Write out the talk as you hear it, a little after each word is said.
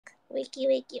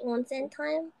wakey onsen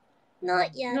time?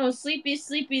 Not yet. No, sleepy,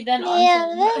 then yeah,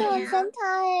 onsen. then onsen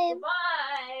time.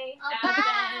 Bye.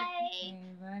 Bye.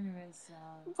 Bye, Marissa.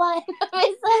 Bye,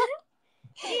 Marissa.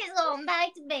 She's going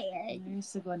back to bed.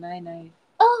 Marissa, go night-night.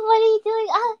 Oh, what are you doing?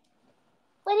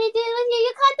 What are you doing with you?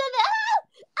 You can't do that.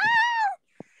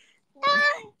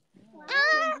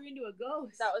 Turned her into a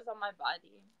ghost. That was on my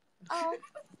body. Oh.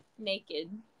 Naked.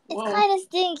 It's kind of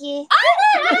stinky.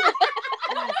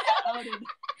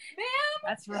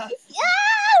 That's rough.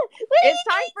 Yeah! It's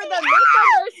time for the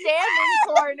misunderstanding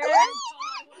corner.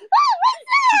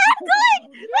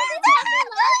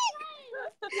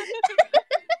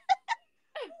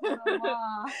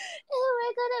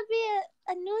 We're gonna be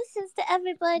a nuisance to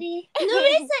everybody.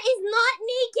 Marissa is not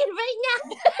naked right now.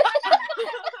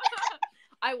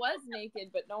 I was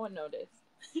naked, but no one noticed.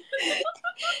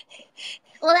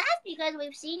 Well, that's because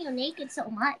we've seen you naked so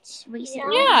much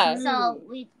recently. Yeah. So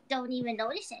we don't even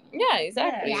notice anymore. Yeah,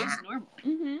 exactly. Yeah. It's normal.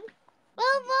 Mm-hmm.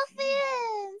 Well,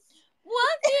 Wolfians!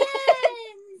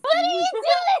 Wolfians! What are you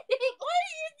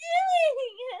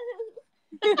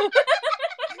doing?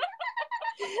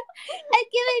 I'm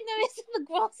giving Narissa the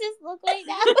grossest look right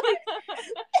now.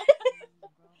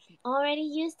 Already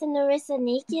used to Narissa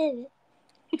naked.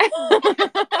 Is that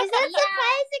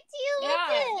surprising to you?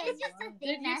 Yeah. It's just a thing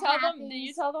Did you that tell happens. them? Did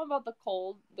you tell them about the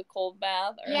cold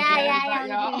bath? Or Yeah.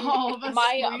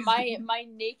 My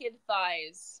naked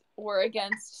thighs were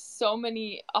against so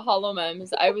many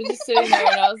𝗷𝗶𝘀𝗵s. I was just sitting there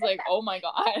and I was like, oh my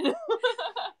god.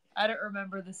 I don't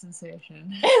remember the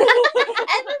sensation.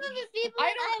 I remember people.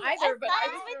 I don't either, but I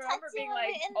thought just you were remember being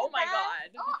touching like, her in oh the my bath. god.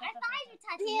 Oh, I thought you were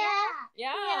touching.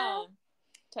 Yeah.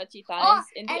 Touchy thighs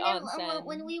in the and onsen. then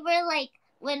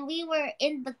when we were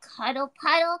in the cuddle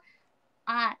puddle,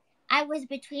 I was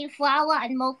between 𝗏𝗏𝗏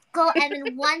and 𝗏𝗏𝗃𝗀, and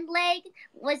then one leg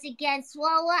was against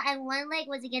𝗏𝗏𝗏 and one leg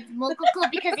was against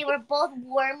𝗏𝗏𝗃𝗀 because they were both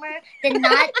warmer than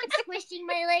not squishing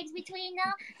my legs between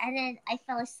them, and then I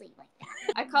fell asleep like that.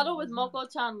 I cuddle with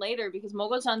𝗏𝗏chan later because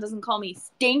𝗏𝗏chan doesn't call me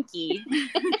stinky.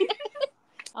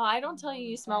 I don't tell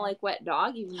you smell like wet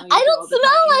dog, even though you I do don't all the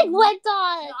smell time. like wet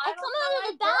dog. No, I come out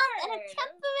of the bath and I'm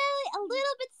temporarily a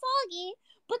little bit soggy,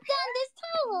 but then there's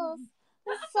towels.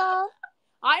 So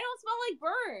I don't smell like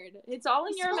bird. It's all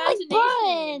in You your smell like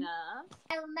imagination.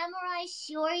 I memorized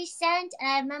𝗠𝗏𝗄𝗏 scent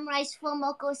and I memorized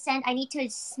FUWAMOCO scent. I need to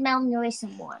smell Narissa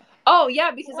more. Oh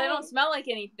yeah, because I don't smell like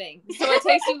anything, so it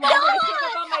takes you longer to pick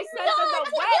up on my scent than the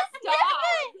wet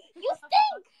dog. You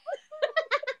stink.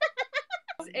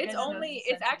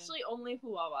 It's actually only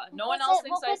𝗏𝗏𝗏. No one else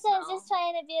thinks I Moko-san smell. is just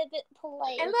trying to be a bit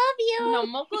polite. I love you. No,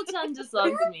 𝗏𝗏chan just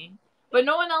loves me. But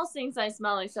no one else thinks I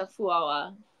smell except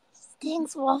𝗏𝗏𝗏.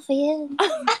 Stinks, Wolfian.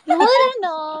 You wouldn't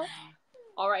know.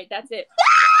 Alright, that's it.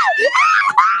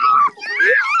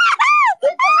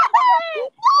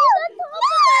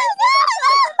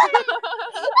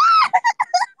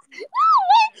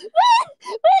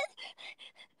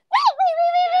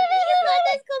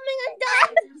 Wait, coming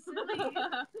undone.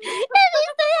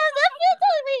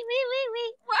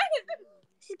 What?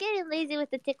 She's getting lazy with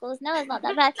the tickles. No, it's not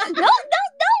that bad. No.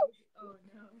 Oh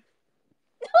no.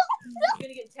 She's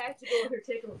gonna get tactical with her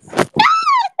tickles.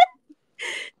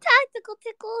 Tactical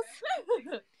tickles.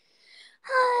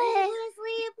 Hi.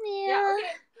 Sleep, Mia. Yeah,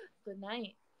 okay. Good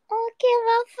night. Okay,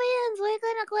 well, friends, we're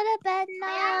gonna go to bed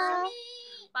now.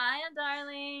 Bye,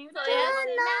 darling. Bye.